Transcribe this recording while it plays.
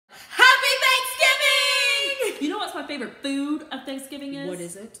my favorite food of Thanksgiving is? What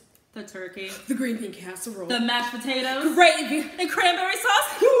is it? The turkey. The green bean casserole. The mashed potatoes. Gravy. And cranberry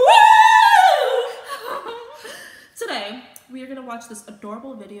sauce. Woo! Today, we are going to watch this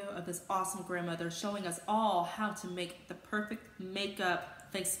adorable video of this awesome grandmother showing us all how to make the perfect makeup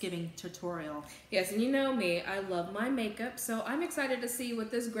Thanksgiving tutorial. Yes, and you know me, I love my makeup, so I'm excited to see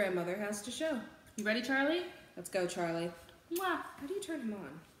what this grandmother has to show. You ready, Charlie? Let's go, Charlie. Mwah. How do you turn him on?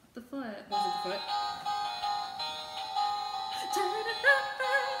 The foot. Was it the foot? Turn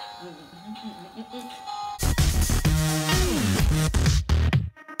it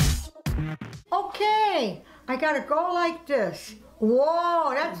Okay, I gotta go like this.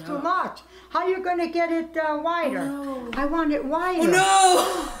 Whoa, that's too much. How are you gonna get it wider? Oh, no. I want it wider. Oh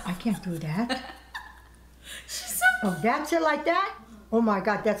no! I can't do that. She's so Oh, that's it like that? Oh my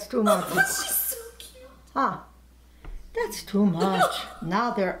God, that's too much. She's so cute. Huh? That's too much.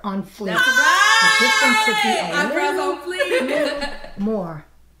 Now they're on fleek. That's right. This one should be a Eyebrows little on fleek. more.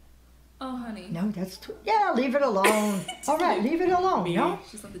 Oh, honey. No, that's too. Yeah, leave it alone. All right, leave it alone. No,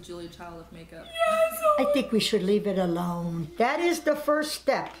 She's like the Julia Child of makeup. I think we should leave it alone. That is the first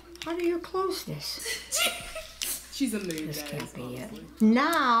step. How do you close this? She's a mood, This guys, can't be it. honestly.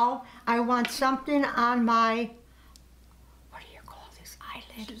 Now I want something on my. What do you call this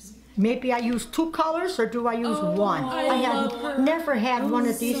eyelid? Maybe I use two colors or do I use one? I have never had one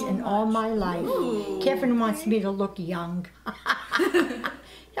of these in all my life. Kevin wants me to look young.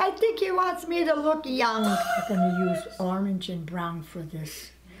 I think he wants me to look young. I'm going to use orange and brown for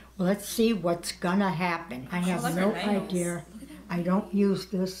this. Well, let's see what's going to happen. I have like no her nails. idea. I don't use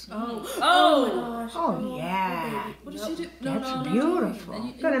this. Oh. Oh, yeah. What did she do? No, That's no, no. beautiful. And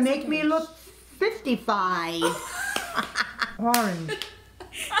you- Gonna and make me look 55. Orange.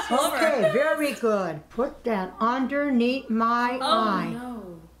 Love her. Okay, very good. Put that underneath my eye.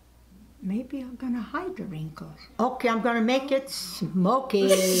 No. Maybe I'm gonna hide the wrinkles. Okay, I'm gonna make it smoky.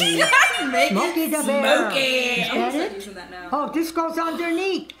 Make Smoky it the Bear. smoky. Is I'm that gonna start it? using that now. Oh, this goes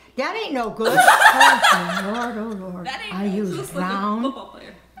underneath. That ain't no good. Oh, Lord, oh, Lord. That ain't I nice. use Looks like a brown football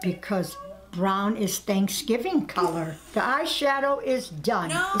player. because brown is Thanksgiving color. The eyeshadow is done.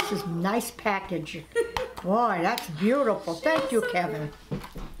 This is nice package. Boy, that's beautiful. Thank you, Kevin.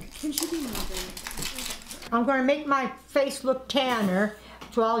 Can she be moving? I'm going to make my face look tanner,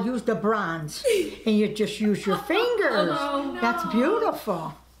 so I'll use the bronze. And you just use your fingers. That's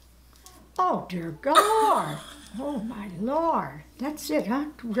beautiful. Oh, dear God. Oh, my Lord. That's it, huh?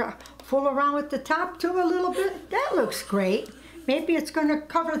 Fool around with the top, too, a little bit. That looks great. Maybe it's going to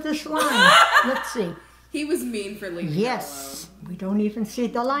cover this line. Let's see. He was mean for leaving Yes. We don't even see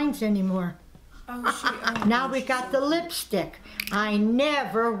the lines anymore. Now we got the lipstick. I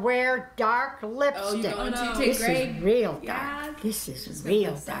never wear dark lipstick. Oh, you going to This take gray? is real dark. Yeah. This is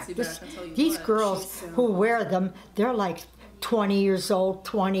real dark. sassy This, back, I tell you these what. girls who wear them, they're like 20 years old,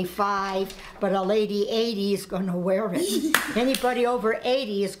 25, but a lady 80 is going to wear it. Anybody over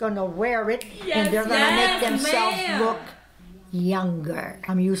 80 is going to wear it, and they're going to make themselves look younger.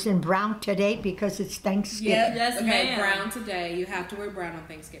 I'm using brown today because it's Thanksgiving. Yes, okay, ma'am. brown today. You have to wear brown on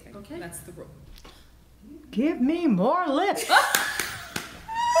Thanksgiving. Okay. That's the rule. Give me more lips.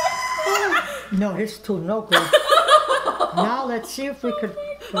 No, it's no good. Now let's see if we could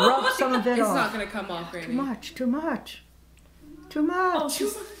rub some of it It's off. not going to come off, Granny. Too much, too much. Too much.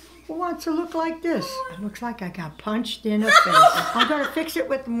 Who wants to look like this? It looks like I got punched in the face. I'm going to fix it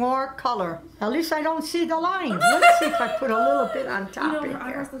with more color. At least I don't see the lines. Let's see if I put a little bit on top in her there.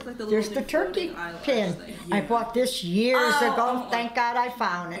 eyebrows look like the There's little the turkey floating eyelash pin. thing. I bought this years ago. Thank God I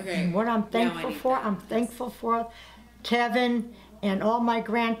found it. Okay. And what I'm Now I thankful need for, that. I'm thankful for Kevin and all my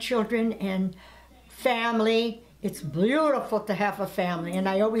grandchildren and family. It's beautiful to have a family. And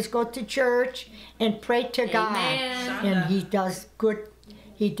I always go to church and pray to God. And He does good.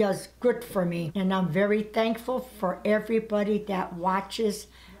 He does good for me. And I'm very thankful for everybody that watches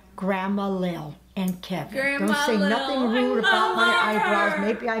Grandma Lil and Kevin. Don't say nothing rude about my eyebrows.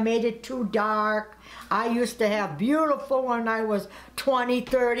 Maybe I made it too dark. I used to have beautiful when I was 20,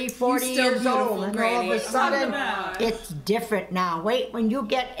 30, 40 still years old. beautiful, And Granny. all of a sudden, Oh, it's different now. Wait, when you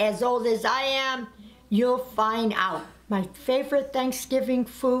get as old as I am, you'll find out. My favorite Thanksgiving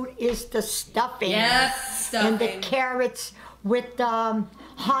food is the stuffing. Yes, stuffing. And the carrots with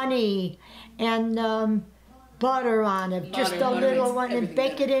honey and butter on it. Just a Butter little makes one, and everything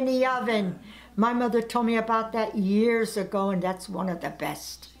bake it in the oven. My mother told me about that years ago, and that's one of the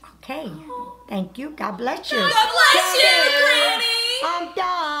best. Okay, thank you. God bless you. God bless you, Granny. I'm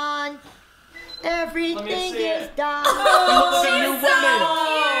done. Everything is done. Look at a new woman.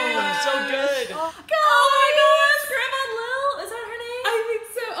 cute. So good. Oh my gosh, Grandma Lil, is that her name? I think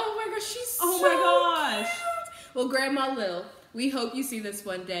so. Oh my gosh, she's Oh so my gosh. cute. Well, Grandma Lil, we hope you see this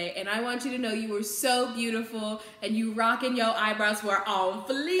one day, and I want you to know you were so beautiful, and you rocking your eyebrows were on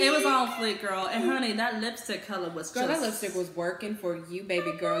fleek. It was on fleek, girl. And honey, that lipstick color was Girl, just... that lipstick was working for you,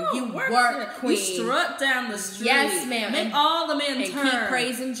 baby girl. You work, queen. You strut down the street. Yes, ma'am. Make And- all the men And turn. keep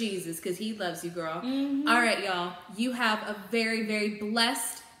praising Jesus, because he loves you, girl. Mm-hmm. All right, y'all. You have a very, very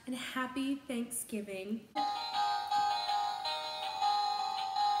blessed and happy Thanksgiving.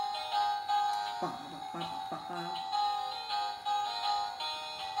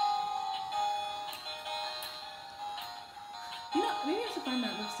 You know, maybe I should find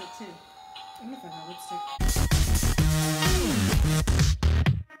that lipstick too. I'm gonna find that lipstick.